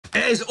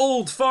is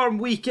Old Firm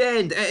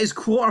weekend. It is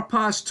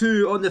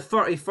 2:15 on the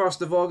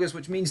 31st of August,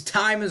 which means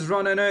time is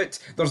running out.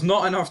 There's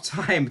not enough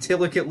time to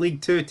look at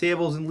League 2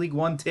 tables and League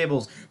 1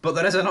 tables, but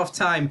there is enough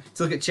time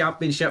to look at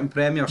Championship and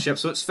Premiership,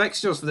 so it's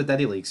fixtures for the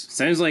Diddy Leagues.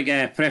 Sounds like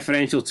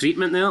preferential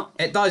treatment there.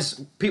 It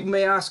does. People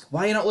may ask,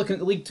 why are you not looking at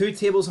the League 2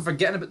 tables and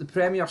forgetting about the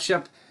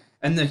Premiership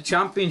and the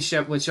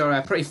Championship, which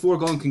are pretty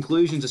foregone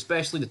conclusions,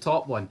 especially the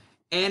top one.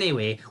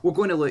 Anyway, we're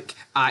going to look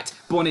at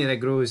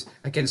Bonnyrigg Rose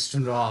against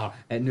Stranraer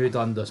at New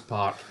Dundas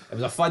Park. It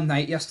was a fun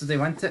night yesterday,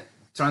 wasn't it?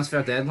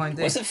 Transfer deadline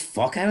day. Was it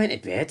fuck? I went to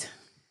bed.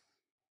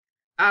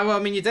 Well, I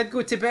mean, you did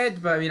go to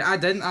bed, but I mean, I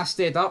didn't. I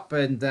stayed up,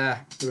 and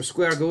there were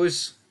square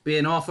goes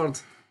being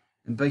offered,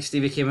 and Big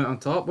Stevie came out on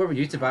top. Where were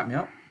you to back me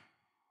up?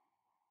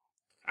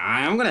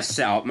 I'm going to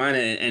sit up, man,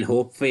 and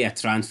hope for a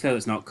transfer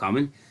that's not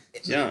coming.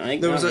 Do you know what I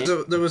think?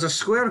 There was a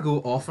square go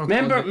offered.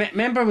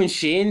 Remember when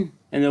Shane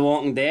in The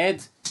Walking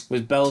Dead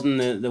was building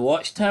the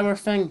watchtower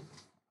thing,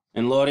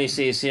 and Laurie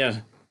says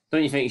here,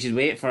 don't you think you should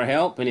wait for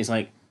help? And he's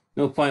like,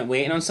 no point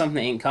waiting on something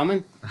that ain't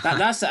coming.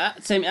 That's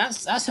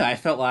how I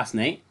felt last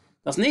night.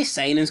 There's no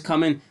signings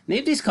coming.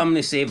 Nobody's coming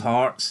to save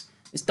Hearts.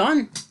 It's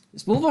done.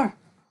 It's over.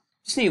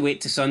 Just need to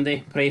wait till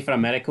Sunday, pray for a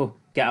miracle,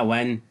 get a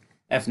win.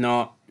 If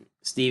not,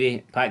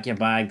 Stevie, pack your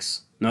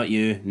bags. Not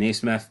you,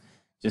 Naismith.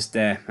 Just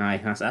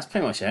that's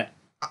pretty much it.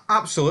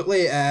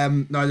 Absolutely.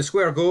 Now the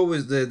square goal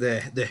was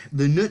the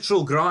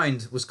neutral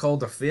ground was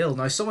Calderfield.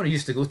 Now someone who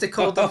used to go to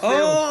Calderfield.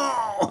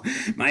 Oh,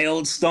 my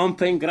old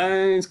stomping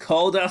grounds,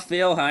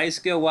 Calderfield High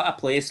School. What a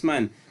place,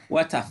 man!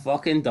 What a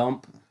fucking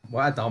dump!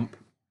 What a dump!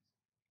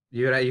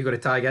 You right? You got to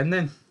tag in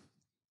then?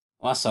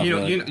 What's up?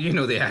 You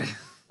know the area.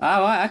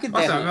 I could. No,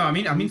 I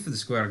mean for the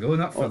square goal,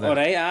 not for the. All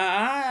right,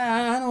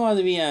 I know all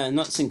the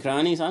nuts and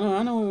crannies.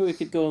 I know where we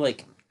could go.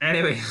 Like.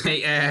 Anyway,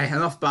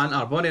 enough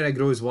banter. Bonnyrigg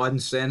Rose 1,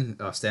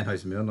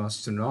 Stenhousemuir, no,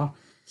 Stranraer.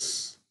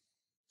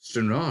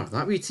 Stranraer,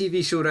 that wee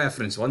TV show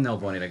reference, 1-0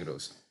 Bonnyrigg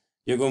Rose.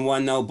 You're going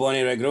 1-0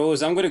 Bonnyrigg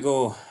Rose. I'm going to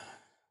go...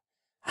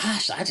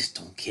 I just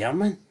don't care,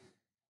 man.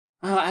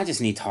 I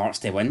just need Hearts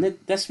to win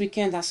this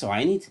weekend. That's all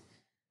I need.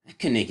 I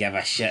couldn't give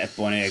a shit if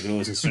Bonnyrigg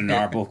Rose and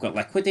Stranraer both got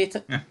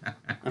liquidated. I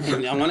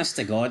mean, I'm honest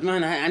to God,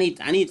 man. I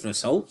need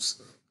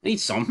results. I need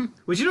something.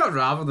 Would you not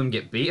rather them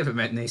get beat if it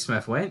meant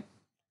Naismith went?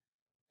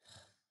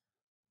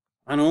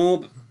 I know,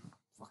 but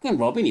fucking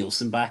Robbie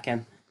Nielsen back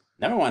in.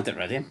 Never wanted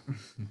rid of him.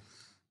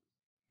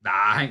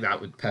 I think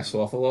that would piss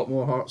off a lot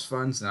more Hearts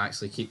fans than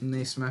actually keeping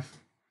Naismith.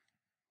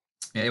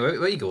 Anyway,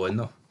 where are you going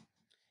though?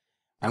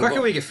 The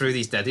quicker we get through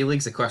these Diddy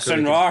leagues, the quicker.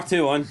 Stranraer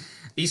 2-1.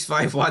 He's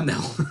 5-1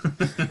 now.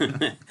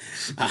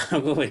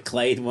 I'll go with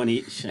Clyde 1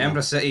 each.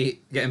 Edinburgh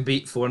City getting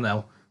beat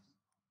 4-0.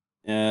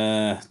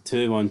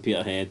 2-1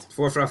 Peterhead.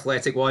 4 for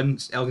Athletic 1,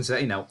 Elgin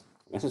City 0.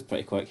 This is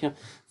pretty quick here.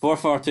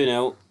 4-4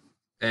 2-0.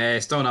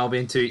 Stone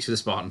Albion 2 each for the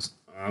Spartans.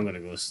 I'm going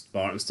to go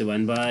Spartans to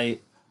win by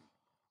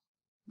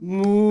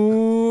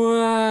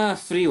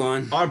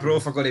 3-1.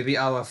 Arbroath are going to beat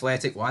Al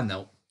Athletic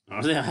 1-0.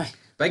 Are they?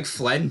 Big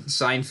Flynn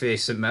signed for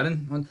St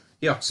Mirren.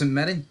 Here, St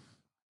Mirren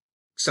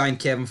signed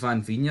Kevin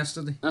Van Veen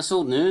yesterday. That's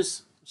old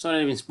news. Sorry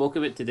I even spoke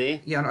about it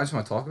today. Yeah, I just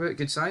want to talk about it.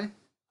 Good signing.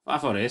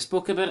 I've already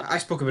spoke about it. I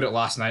spoke about it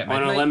last night.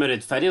 On a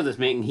limited video that's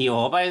making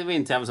hee-haw, by the way,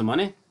 in terms of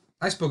money.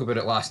 I spoke about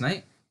it last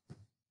night.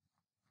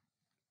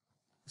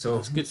 So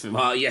it's good for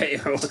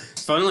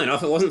funnily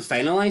enough, it wasn't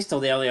finalised till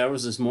the early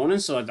hours this morning,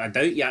 so I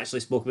doubt you actually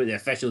spoke about the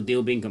official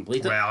deal being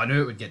completed. Well, I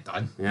knew it would get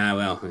done. Yeah,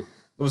 well. There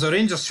was a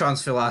Rangers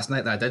transfer last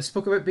night that I did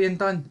spoke about being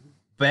done,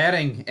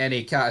 bearing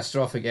any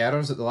catastrophic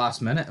errors at the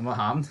last minute, and what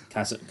happened?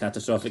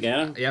 Catastrophic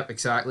error? Yep,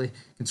 exactly.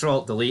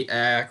 Control-Delete.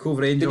 Cove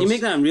Rangers. Did you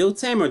make that in real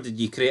time, or did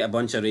you create a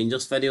bunch of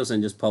Rangers videos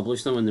and just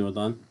publish them when they were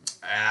done?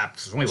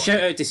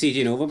 Shout out to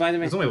CG Nova, by the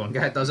way. There's only one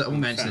guy that does it. I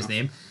won't mention his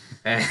name.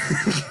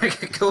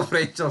 Cove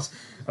Rangers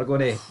are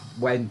going to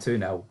win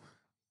 2-0.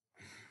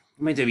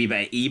 Might do a wee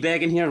bit of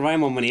e-begging here.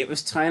 Ryan 118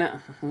 was trying it.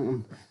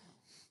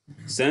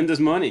 Send us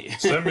money.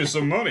 Send me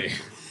some money.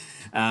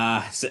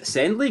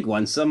 Send League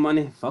One some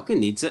money. Fucking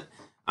needs it.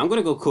 I'm going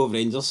to go Cove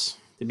Rangers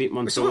to beat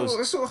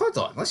Montrose. So hold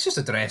on. Let's just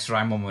address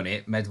Ryan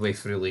 118 midway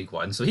through League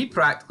One. So he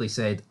practically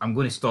said, I'm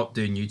going to stop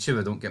doing YouTube.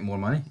 I don't get more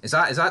money. Is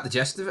that the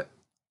gist of it?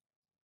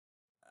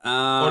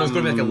 Or there's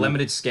going to be like a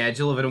limited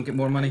schedule if I don't get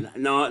more money?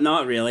 No,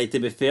 not really. To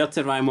be fair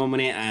to Ryan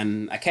 118,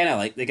 and I kind of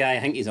like the guy. I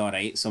think he's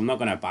alright, so I'm not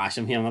going to bash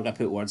him here. I'm not going to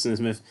put words in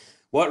his mouth.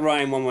 What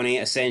Ryan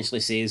 118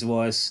 essentially says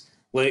was,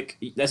 look,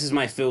 this is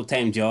my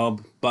full-time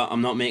job, but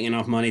I'm not making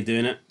enough money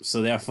doing it,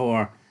 so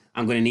therefore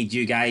I'm going to need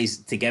you guys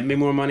to give me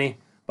more money,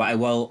 but I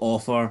will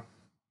offer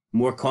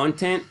more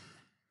content.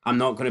 I'm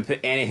not going to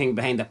put anything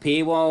behind a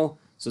paywall.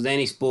 So then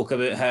he spoke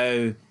about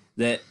how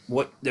that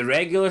what the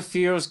regular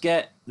viewers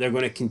get, they're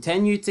going to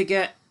continue to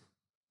get.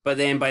 But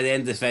then by the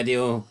end of the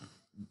video,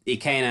 he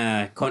kind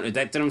of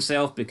contradicted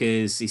himself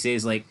because he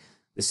says like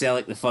the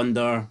Celtic, the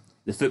Thunder,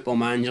 the Football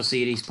Manager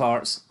series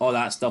parts, all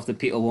that stuff that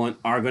people want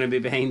are going to be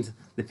behind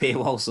the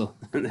paywall. So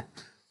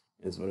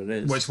is what it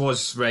is. Which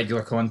was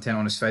regular content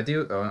on his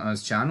video, on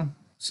his channel,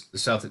 the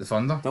Celtic, the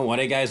Thunder. Don't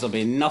worry guys, there'll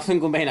be nothing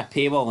going behind a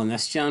paywall on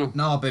this channel.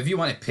 No, but if you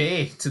want to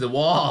pay to the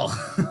wall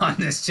on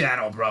this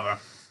channel, brother,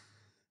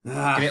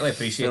 Greatly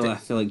appreciate I it.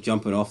 feel like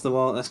jumping off the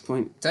wall at this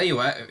point. Tell you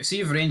what, see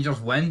if Rangers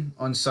win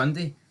on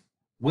Sunday,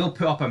 we'll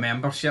put up a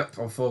membership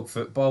of Folk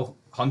Football,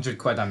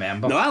 £100 a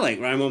member. No, I like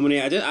Ryan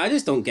Mulroney. I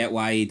just don't get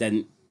why he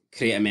didn't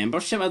create a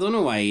membership. I don't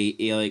know why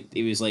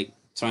he was like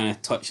trying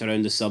to touch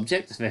around the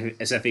subject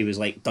as if he was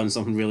like done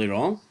something really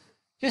wrong.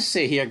 Just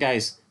say, here,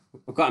 guys,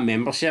 we've got a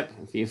membership.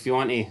 If you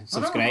want to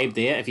subscribe,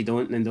 do it. If you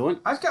don't, then don't.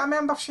 I've got a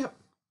membership.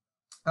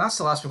 And that's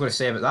the last we're going to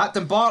say about that.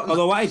 Dumbarton.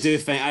 Although what I do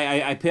think,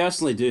 I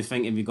personally do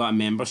think if you've got a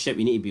membership,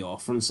 you need to be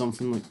offering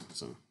something like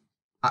so.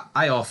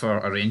 I offer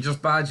a Rangers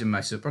badge in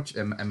my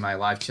in my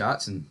live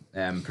chats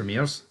and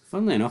premieres.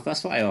 Funnily enough,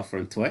 that's what I offer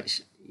on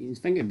Twitch. You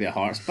think it'd be a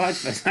Hearts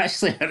badge, but it's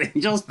actually a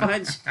Rangers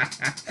badge.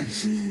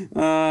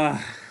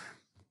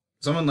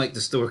 Someone liked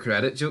the store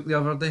credit joke the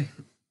other day.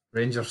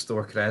 Rangers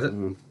store credit.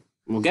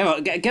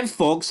 Well, give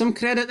Fogg some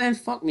credit then.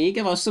 Fuck me,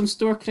 give us some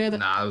store credit.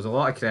 Nah, there was a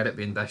lot of credit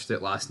being dished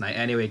out last night.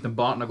 Anyway,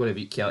 Dumbarton are going to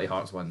beat Kelty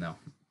Hearts 1-0. I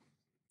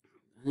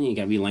think you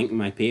got a wee link in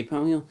my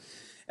PayPal here.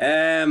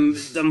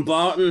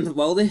 Dumbarton,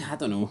 will they? I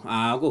don't know.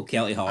 I'll go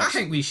Kelty Hearts. I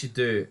think we should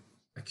do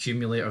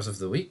accumulators of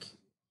the week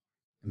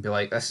and be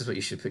like, this is what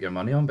you should put your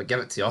money on, but give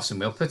it to us and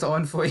we'll put it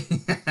on for you.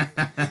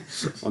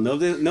 Well,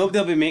 nobody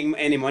will be making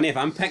any money if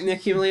I'm picking the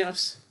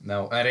accumulators.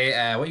 No.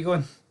 Alright, what are you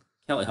going?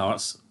 Kelty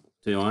Hearts,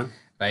 2-1.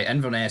 Right,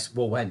 Inverness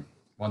will win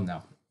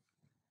 1-0.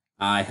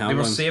 Aye, They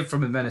were saved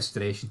from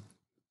administration.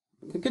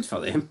 Good for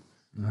them.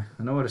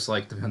 I know what it's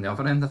like to be on the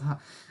other end of that.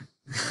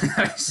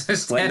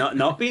 What,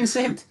 not being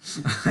saved?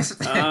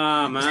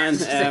 Ah, man.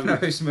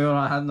 How smooth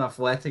I had an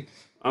athletic.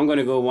 I'm going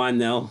to go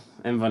 1-0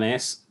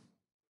 Inverness.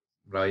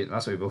 Right,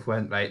 that's where we both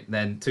went. Right,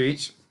 then 2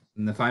 each.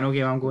 In the final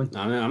game, I'm going.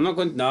 No, I'm not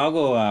going. No, I'll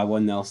go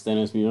 1-0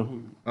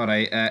 Stenhousemuir.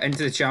 Alright,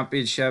 into the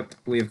championship,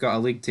 we've got a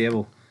league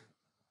table.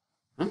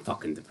 I'm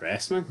fucking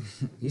depressed, man.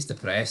 He's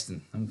depressed,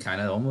 and I'm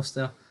kind of almost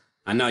there.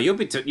 I know you'll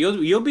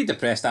be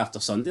depressed after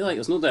Sunday. Like,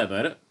 there's no doubt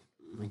about it.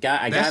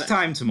 This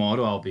time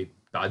tomorrow, I'll be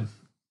done.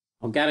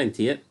 I'll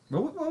guarantee it.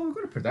 Well, we're going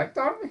to predict,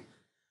 aren't we?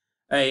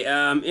 Hey,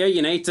 Ayr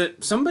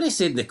United. Somebody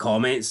said in the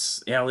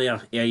comments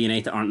earlier, Ayr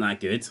United aren't that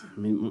good. I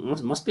mean,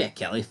 must be a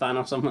Kelly fan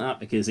or something like that,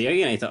 because Ayr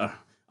United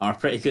are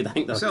pretty good. I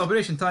think they're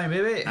celebration time,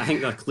 baby. I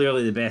think they're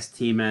clearly the best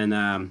team in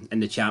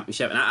the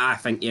championship, and I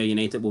think Ayr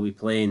United will be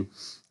playing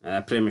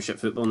Premiership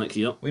football next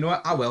year. Well, you know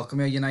what? I welcome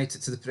Ayr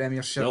United to the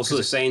Premiership. They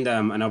also signed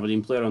an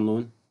Aberdeen player on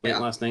loan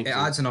last night. It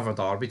adds another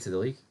derby to the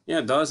league. Yeah,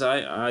 it does.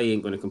 I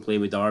ain't going to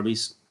complain with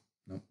derbies.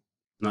 No,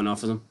 not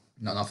enough of them.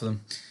 Not enough of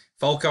them.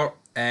 Falkirk.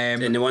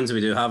 And the ones that we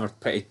do have are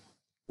pretty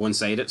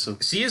one-sided. So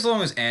see, as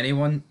long as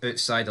anyone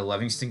outside of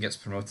Livingston gets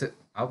promoted,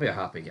 I'll be a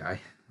happy guy.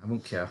 I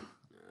won't care.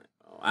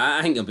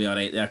 I think he'll be all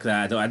right there,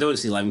 because I don't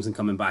see Livingston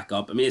coming back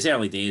up. I mean, it's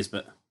early days,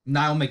 but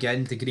Niall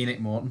McGinn to Greenock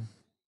Morton.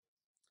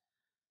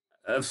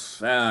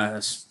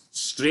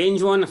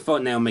 Strange one. I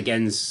thought Niall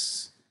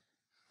McGinn's.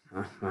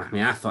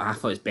 I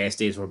thought his best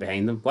days were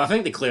behind him. Well, I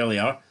think they clearly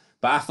are.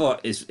 But I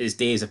thought his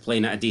days of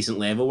playing at a decent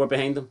level were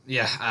behind him.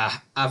 Yeah,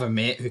 I have a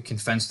mate who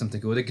convinced him to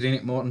go to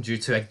Greenock Morton due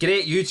to a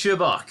great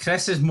YouTuber,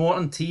 Chris's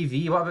Morton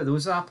TV. What about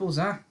those apples,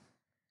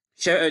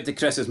 Shout out to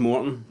Chris's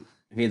Morton.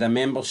 If he had a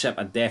membership,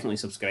 I'd definitely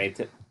subscribe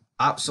to it.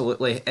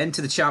 Absolutely.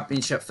 Into the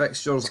championship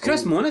fixtures. Is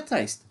Chris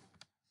monetised?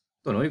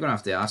 Don't know, you're going to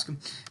have to ask him.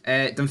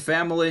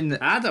 Dunfermline.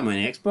 I had him on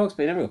Xbox, but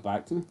he never got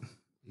back to me.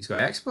 He's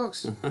got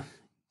Xbox.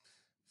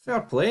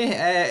 Fair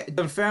play.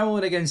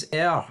 Dunfermline against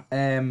Ayr.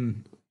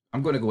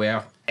 I'm going to go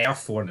Ayr. Ayr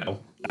 4-0.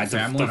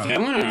 Dunfermline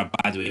are in a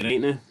bad way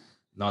right now.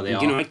 No, they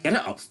are. You know, get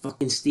it up,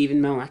 fucking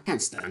Stephen Milne. I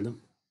can't stand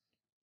him.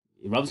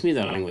 He rubs me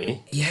the wrong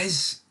way. He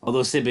is.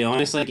 Although, to be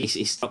honest, like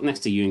he's stuck next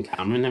to you and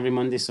Cameron every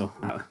Monday, so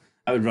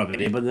I would rub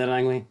anybody the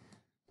wrong way.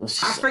 I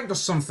think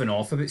there's something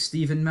off about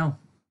Stephen Milne.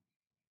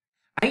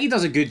 I think he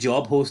does a good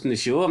job hosting the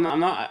show. I'm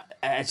not.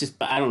 It's just,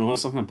 I don't know.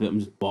 Something about him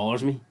just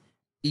bothers me.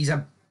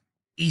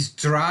 He's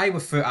dry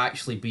without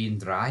actually being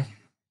dry.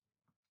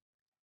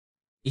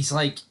 He's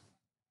like,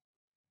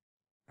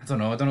 I don't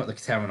know what the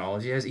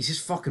terminology is. He's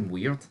just fucking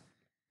weird.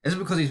 Is it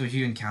because he's with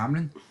Ewan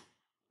Cameron?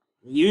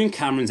 Ewan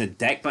Cameron's a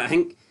dick, but I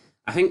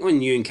think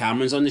when Ewan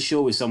Cameron's on the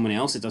show with someone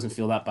else, it doesn't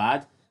feel that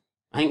bad.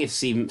 I think if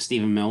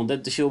Stephen Milne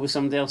did the show with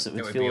somebody else, it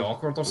would feel be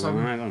awkward or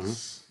something. I don't know.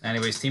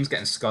 Anyways, team's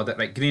getting scudded.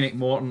 Right, Greenock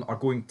Morton are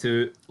going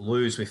to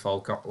lose with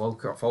Falkirk.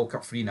 Falkirk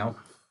 3-0.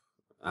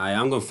 Aye,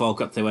 I'm going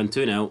Falkirk to win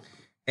 2-0.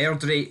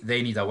 Airdrie,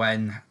 they need a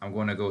win. I'm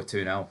going to go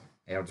 2-0.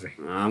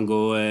 Airdrie. I'm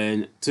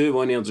going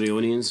 2-1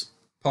 Airdrieonians.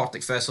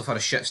 Partick Thistle had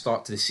a shit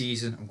start to the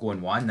season. I'm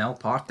going 1-0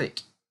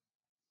 Partick.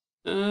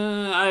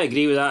 I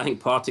agree with that. I think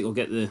Partick will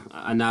get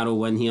a narrow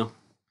win here.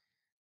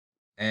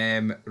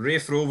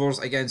 Rafe Rovers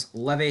against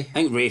Livy. I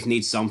think Rafe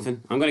needs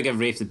something. I'm going to give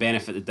Rafe the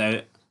benefit of the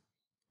doubt.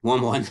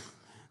 1-1.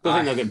 Don't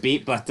think they'll get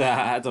beat, but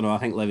I don't know. I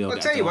think Livy will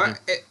get I'll tell you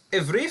what,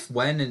 if Rafe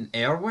win and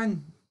Ayr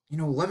win, you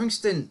know,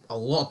 Livingston a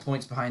lot of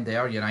points behind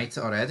Ayr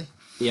United already.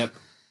 Yep.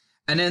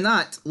 And then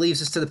that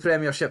leaves us to the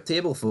Premiership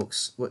table,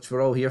 folks, which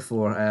we're all here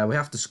for. We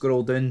have to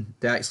scroll down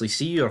to actually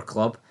see your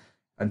club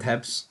and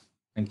Hibs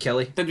and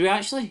Killie. Did we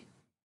actually?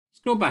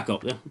 Scroll back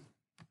up there.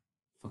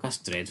 Fuck, that's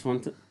dreadful,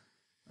 isn't it?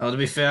 Well, to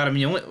be fair, I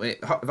mean,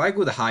 if I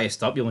go the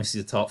highest up, you only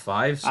see the top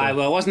five. So. Aye,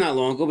 well, it wasn't that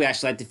long ago we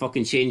actually had to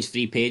fucking change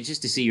 3 pages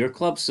to see your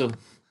club, so...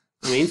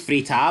 I mean,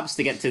 3 tabs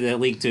to get to the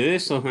League 2,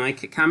 so I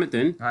calm it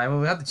down. Aye,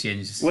 well, we had to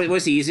change this.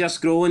 What's easier,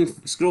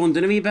 scrolling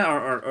down a wee bit,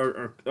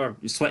 or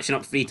switching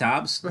up 3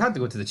 tabs? We had to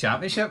go to the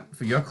Championship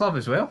for your club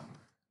as well.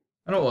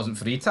 I know it wasn't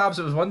 3 tabs,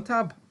 it was 1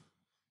 tab.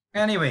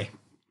 Anyway,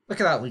 look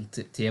at that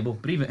league table.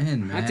 Breathe it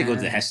in, man. I had to go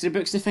to the history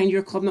books to find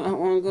your club not that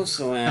long ago,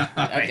 so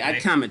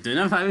I'd calm it down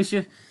if I was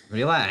you.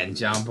 Reel that in,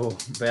 Jambo.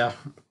 Bear.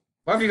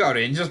 What have you got, a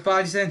Rangers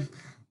badge then?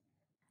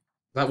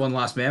 That one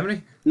last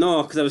memory?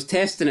 No, because I was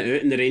testing it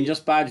out and the Rangers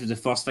badge was the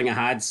first thing I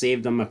had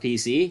saved on my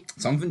PC.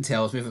 Something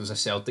tells me if it was a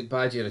Celtic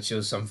badge, you'd have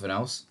chose something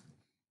else.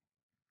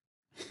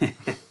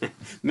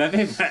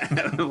 Maybe,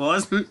 but it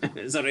wasn't.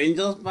 It was a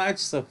Rangers badge,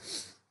 so...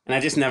 And I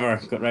just never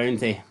got round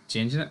to...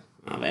 Changing it?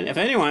 If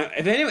anyone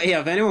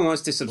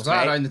wants to Was that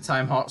subscribe... around the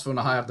time Hearts were in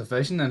a higher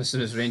division, and as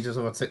soon as Rangers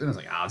overtook them, I was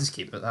like, I'll just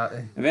keep it that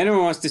way. If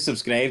anyone wants to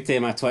subscribe to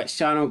my Twitch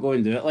channel, go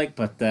and do it,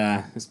 but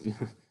I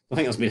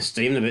think it's been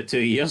streamed about 2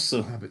 years,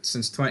 so... But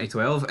since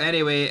 2012.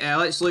 Anyway,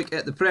 let's look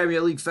at the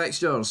Premier League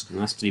fixtures. And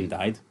that stream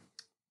died.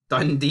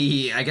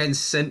 Dundee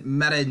against St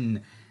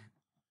Mirren.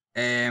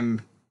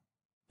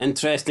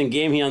 Interesting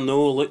game here,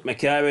 no. Luke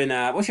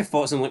McCowan. What's your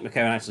thoughts on Luke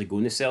McCowan actually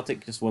going to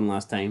Celtic just one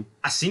last time?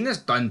 I seen this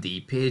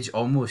Dundee page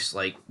almost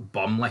like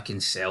bum-licking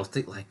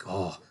Celtic, like,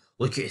 oh,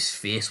 look at his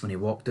face when he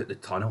walked out the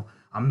tunnel.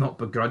 I'm not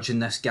begrudging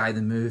this guy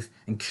the move.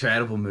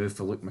 Incredible move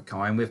for Luke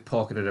McCowan. We've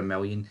pocketed $1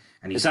 million.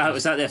 And Was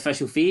that the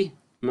official fee?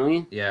 $1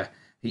 million? Yeah.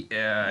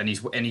 And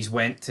he's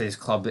went to his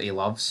club that he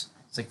loves.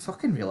 It's like,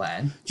 fucking reel it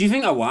in. Do you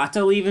think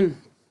Awata leaving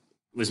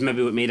was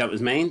maybe what made up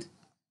his mind?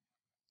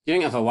 Do you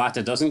think if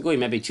Awata doesn't go, he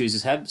maybe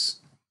chooses Hibs?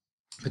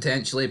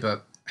 Potentially,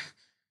 but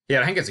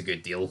yeah, I think it's a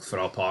good deal for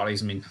all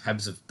parties. I mean,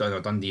 Hibs have done,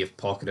 or Dundee have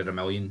pocketed $1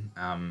 million.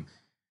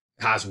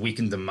 Has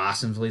weakened them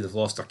massively. They've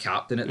lost their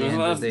captain at the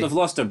end of the day. They've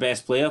lost their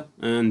best player,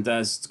 and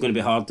it's going to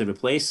be hard to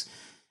replace.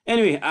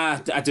 Anyway,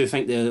 I do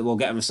think they will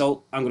get a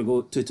result. I'm going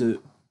to go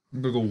 2-2.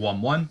 We'll go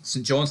 1-1.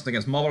 St Johnstone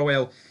against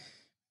Motherwell.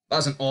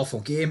 That's an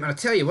awful game. And I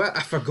tell you what,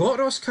 I forgot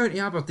Ross County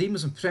Aberdeen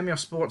was in Premier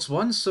Sports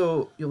 1,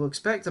 so you'll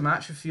expect a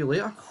match with you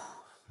later.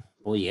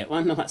 Will you get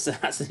one? No, that's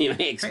what you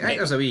might expect. I think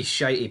there's a wee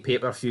shitey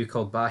pay-per-view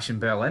called Bash in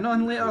Berlin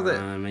on later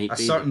that a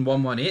certain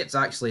 118's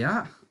actually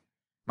at.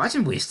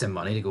 Imagine wasting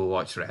money to go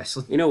watch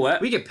wrestling. You know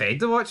what? We get paid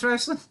to watch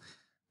wrestling.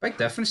 Big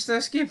difference to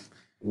this game.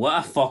 What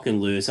a fucking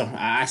loser.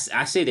 I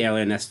said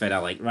earlier in this vid I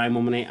like Ryan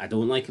Momoney. I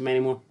don't like him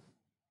anymore.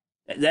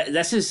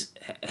 This is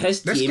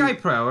his team. This guy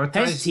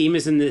prioritised. His team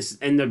is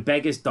in their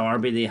biggest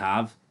derby they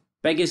have,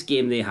 biggest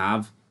game they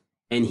have,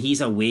 and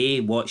he's away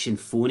watching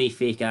phony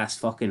fake ass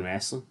fucking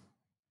wrestling.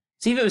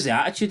 See if it was the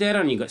Attitude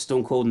Era and you got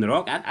Stone Cold and The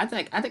Rock, I'd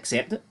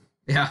accept it.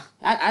 Yeah.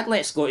 I'd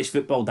let Scottish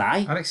football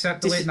die. I'd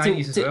accept the late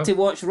 90s as well. To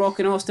watch Rock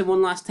and Austin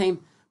one last time,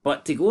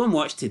 but to go and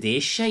watch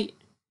today's shite,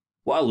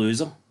 what a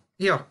loser.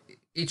 Yeah,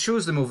 he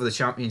chose them over the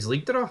Champions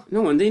League draw.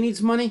 No wonder he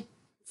needs money.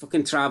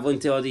 Fucking travelling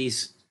to all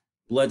these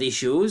bloody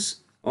shows.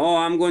 Oh,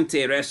 I'm going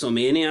to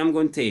WrestleMania. I'm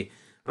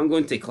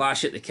going to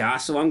Clash at the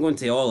Castle. I'm going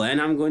to All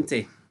In. I'm going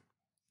to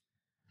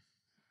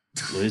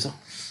loser.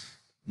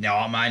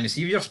 No, man,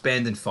 see if you're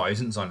spending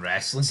thousands on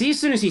wrestling. See, as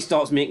soon as he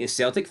starts making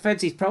Celtic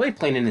fids, he's probably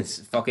playing in his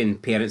fucking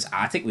parents'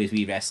 attic with his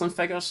wee wrestling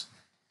figures.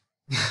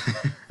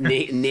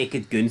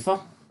 Naked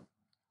Gunther.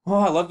 Oh,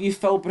 I love you,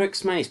 Phil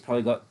Brooks, man. He's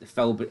probably got the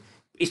Phil Brooks.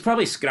 He's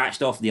probably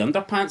scratched off the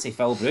underpants of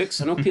Phil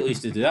Brooks. I know people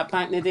used to do that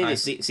back in the day to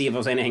see if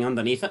there's anything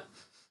underneath it.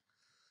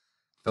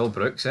 Phil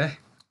Brooks, eh?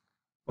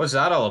 What's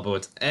that all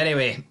about?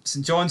 Anyway,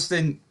 St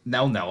Johnstone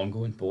 0-0. I'm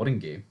going boring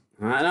game.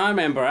 I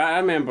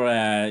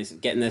remember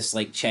getting this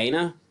like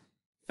China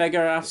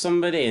figure off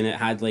somebody, and it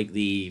had like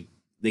the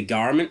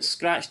garment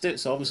scratched out.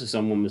 So obviously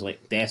someone was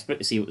like desperate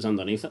to see what was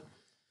underneath it.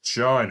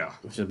 China,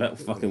 which is a bit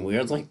fucking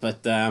weird, like,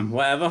 but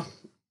whatever.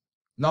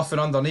 Nothing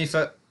underneath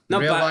it. In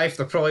real life,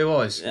 there probably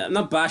was. I'm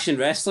not bashing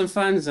wrestling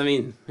fans. I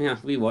mean, yeah,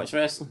 we watch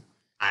wrestling.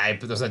 Aye,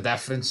 but there's a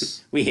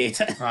difference. We hate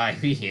it. Aye,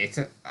 we hate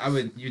it. I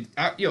would,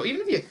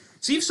 even if you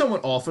see if someone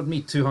offered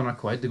me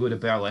 £200 to go to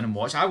Berlin and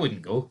watch, I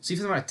wouldn't go. See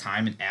if the amount of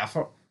time and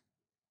effort,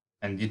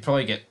 and you'd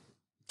probably get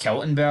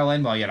killed in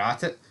Berlin while you're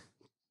at it.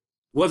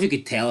 What if you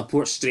could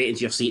teleport straight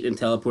into your seat and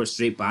teleport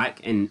straight back,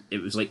 and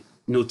it was like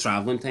no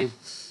travelling time?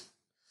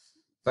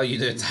 But you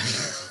do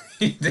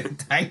you do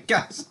tank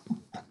gas.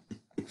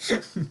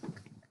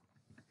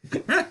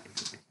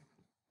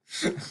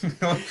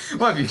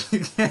 What have you?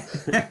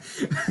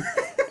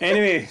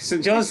 Anyway,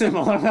 St Johnstone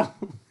Motherwell.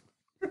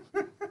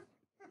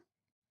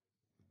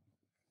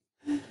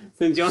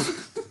 St John.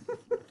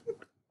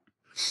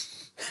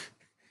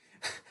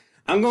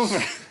 I'm going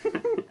for.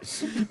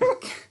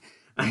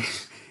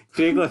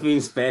 Craig left being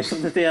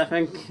special today, I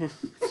think.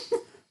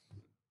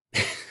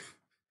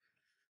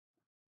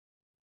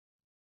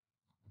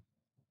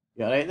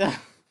 You alright there?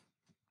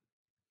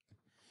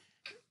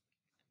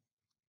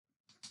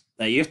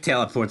 Like you've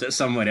teleported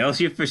somewhere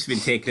else. You've just been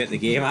taking it the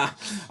game.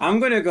 I'm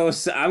gonna go.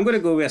 I'm gonna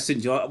go with St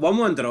John.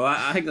 1-1 draw.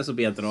 I think this will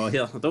be a draw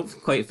here. I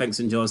don't quite think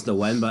St John's will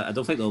win, but I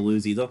don't think they'll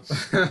lose either.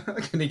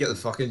 Can you get the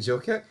fucking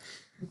joke out?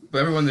 But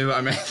everyone knew what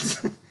I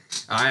meant.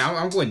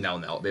 I'm going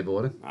 0-0. It'll be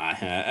boring.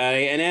 Alright,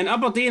 and then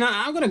Aberdeen.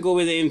 I'm gonna go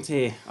with them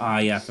to.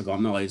 Yeah, I forgot.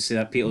 I'm not allowed to say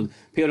that. People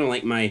don't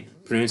like my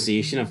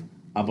pronunciation of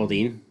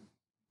Aberdeen.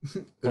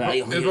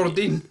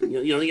 Aberdeen.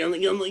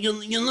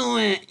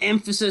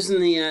 Emphasis in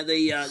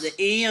the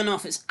A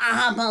enough. It's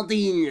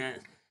Aberdeen.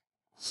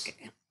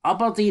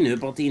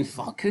 Aberdeen.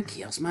 Fuck, who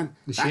cares, man?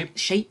 The that shape.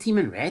 Shite team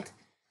in red.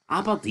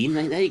 Aberdeen,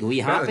 right there you go.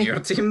 You Better happy? than your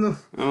team though.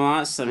 Oh,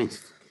 I mean,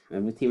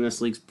 every team in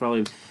this league's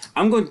probably.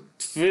 I'm going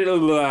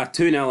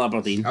 2-0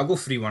 Aberdeen. I'll go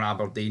 3-1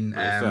 Aberdeen.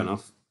 Fair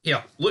enough.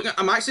 Yeah,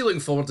 I'm actually looking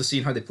forward to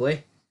seeing how they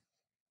play.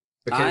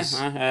 Because,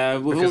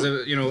 we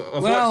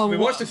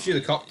watched a few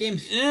of the cup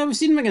games. Yeah, we've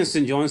seen them against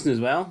St Johnstone as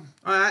well.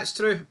 That's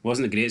true.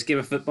 Wasn't the greatest game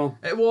of football.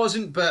 It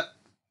wasn't, but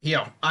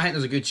I think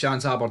there's a good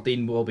chance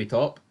Aberdeen will be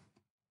top.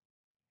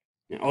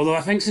 Although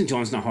I think St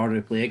Johnstone are harder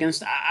to play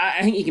against.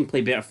 I think you can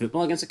play better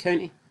football against a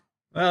county.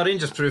 Well,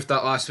 Rangers proved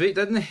that last week,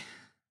 didn't they?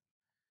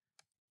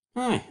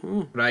 Aye.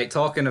 Right,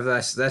 talking of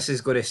this is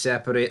going to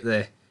separate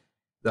the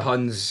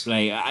Huns.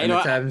 Right,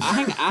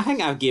 I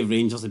think I've gave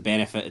Rangers the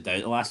benefit of the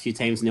doubt the last few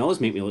times, and they always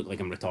make me look like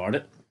I'm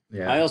retarded.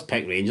 Yeah. I always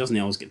pick Rangers and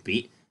they always get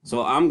beat.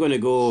 So I'm going to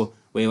go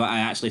with what I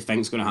actually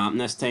think is going to happen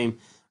this time.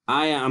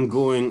 I am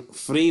going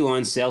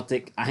 3-1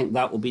 Celtic. I think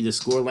that will be the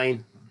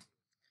scoreline.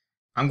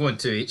 I'm going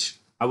 2 each.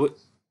 I would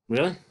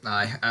really.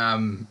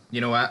 Aye.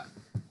 You know what?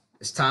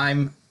 It's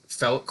time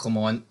Philip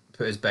Clement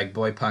put his big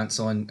boy pants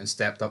on and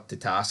stepped up to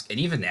task. And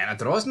even then, a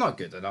draw's not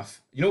good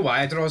enough. You know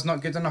why a draw's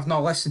not good enough?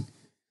 No, listen.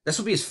 This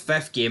will be his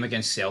 5th game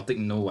against Celtic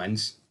and no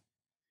wins.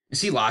 You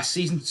see, last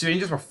season,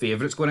 Rangers were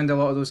favourites going into a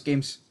lot of those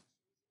games.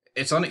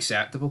 It's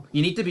unacceptable.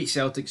 You need to beat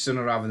Celtic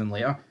sooner rather than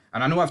later.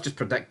 And I know I've just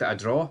predicted a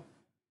draw,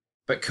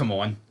 but come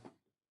on.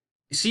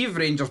 See if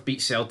Rangers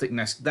beat Celtic in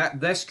this.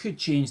 This could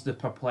change the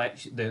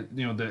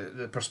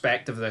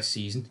perspective of this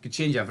season. It could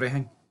change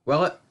everything.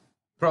 Will it?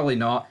 Probably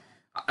not.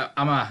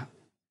 Am I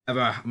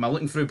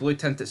looking through blue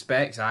tinted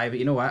specs? Aye, but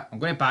you know what? I'm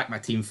going to back my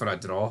team for a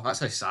draw. That's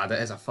how sad it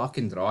is. A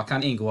fucking draw. I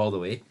can't even go all the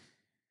way.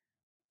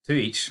 2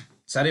 each.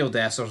 Cyril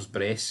Desser's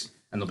brace,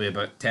 and there'll be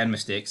about 10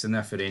 mistakes in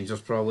there for Rangers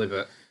probably,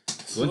 but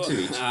going 2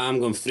 each. I'm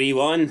going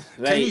 3-1.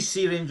 Right. Can you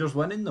see Rangers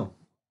winning though?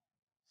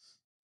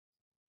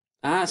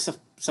 It's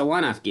a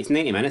one-off game. It's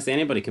 90 minutes.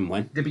 Anybody can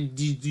win. Do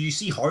you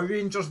see how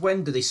Rangers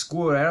win? Do they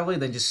score early,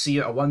 then just see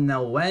it a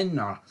 1-0 win,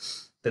 or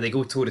do they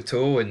go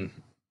toe-to-toe and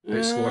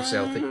outscore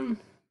Celtic?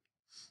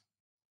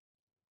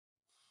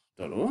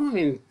 Don't know. I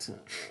mean,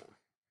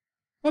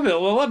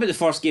 what about the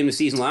first game of the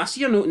season last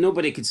year?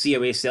 Nobody could see a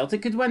way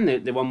Celtic could win.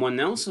 They won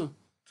 1-0, so.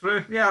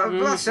 True. Yeah,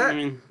 but that's it. I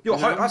mean,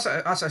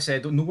 as I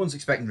said, no one's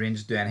expecting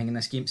Rangers to do anything in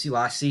this game. See,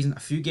 last season, a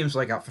few games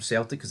like that for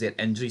Celtic because they had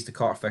injuries to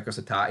Carter Vickers,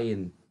 Hatate,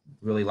 and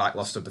really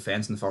lacklustre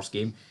defence in the first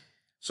game.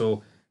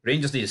 So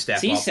Rangers need to step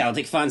up. See,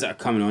 Celtic fans that are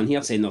coming on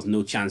here saying there's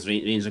no chance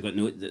Rangers have got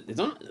no. They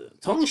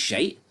don't. Talking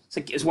shite.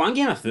 It's one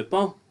game of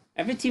football.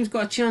 Every team's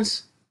got a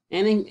chance.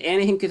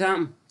 Anything could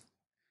happen.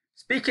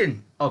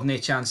 Speaking of no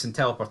chance in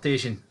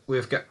teleportation,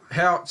 we've got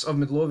Hearts of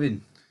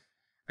Midlothian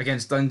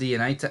against Dundee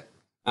United.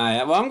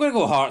 Aye, well, I'm going to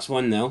go Hearts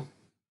 1-0.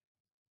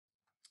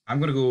 I'm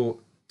going to go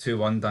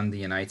 2-1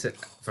 Dundee United.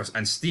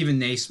 And Stephen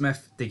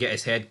Naismith to get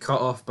his head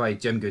cut off by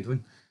Jim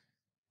Goodwin.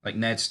 Like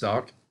Ned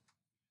Stark.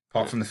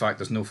 Apart from the fact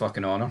there's no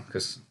fucking honour,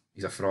 because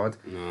he's a fraud.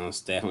 No,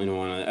 it's definitely no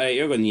one. Alright,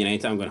 you're going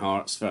United, I'm going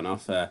Hearts, fair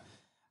enough. I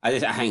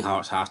think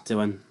Hearts have to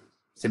win.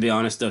 To be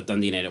honest, if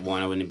Dundee United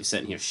won, I wouldn't be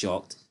sitting here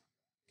shocked.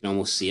 You can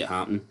almost see it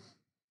happen.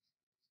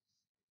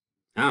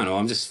 I don't know,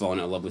 I'm just falling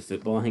out of love with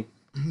football, I think.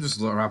 I'm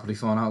just rapidly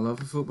falling out of love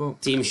with football.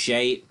 Team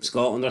shite,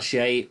 Scotland are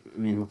shite. I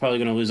mean, we're probably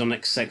going to lose our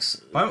next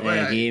 6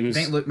 games.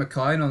 I think Luke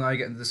McCoy will now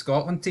get into the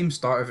Scotland team,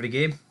 start every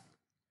game.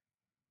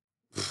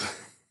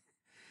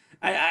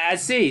 I'd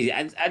say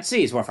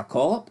it's worth a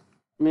call-up.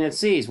 I mean, I'd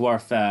say he's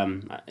worth.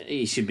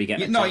 He should be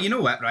getting. You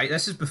know what? Right,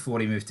 this is before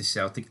he moved to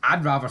Celtic.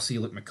 I'd rather see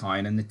Luke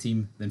McCoy in the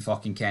team than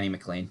fucking Kenny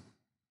McLean.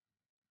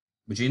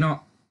 Would you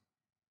not?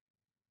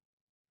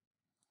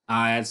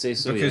 I'd say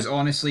so. Because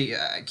honestly,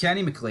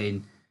 Kenny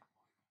McLean.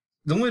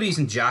 The only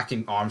reason Jack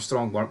and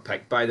Armstrong weren't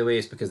picked, by the way,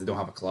 is because they don't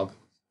have a club.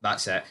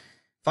 That's it.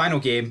 Final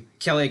game,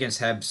 Kelly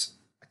against Hibs.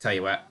 I tell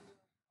you what,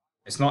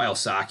 it's not El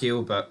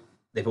Sacchio, but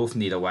they both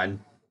need a win.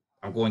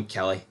 I'm going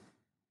Kelly.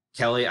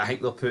 Kelly, I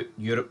think they'll put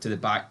Europe to the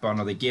back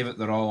burner. They gave it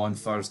their all on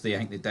Thursday. I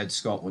think they did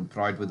Scotland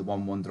proud with the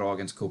 1-1 draw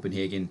against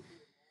Copenhagen.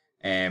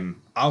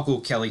 I'll go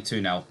Kelly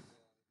 2-0.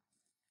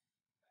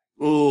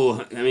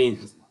 Oh, I mean,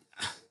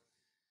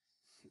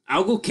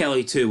 I'll go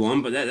Kelly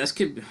 2-1, but this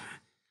could...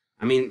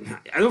 I mean,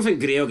 I don't think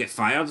Gray will get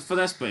fired for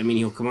this, but I mean,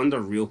 he'll come under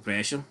real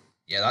pressure.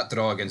 Yeah, that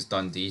draw against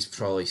Dundee's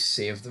probably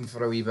saved him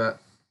for a wee bit,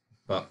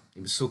 but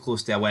he was so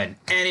close to a win.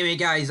 Anyway,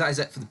 guys, that is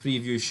it for the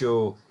preview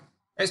show.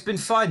 It's been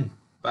fun,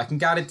 but I can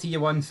guarantee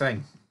you one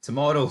thing.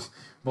 Tomorrow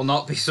will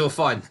not be so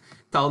fun.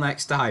 Till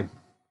next time.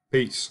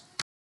 Peace.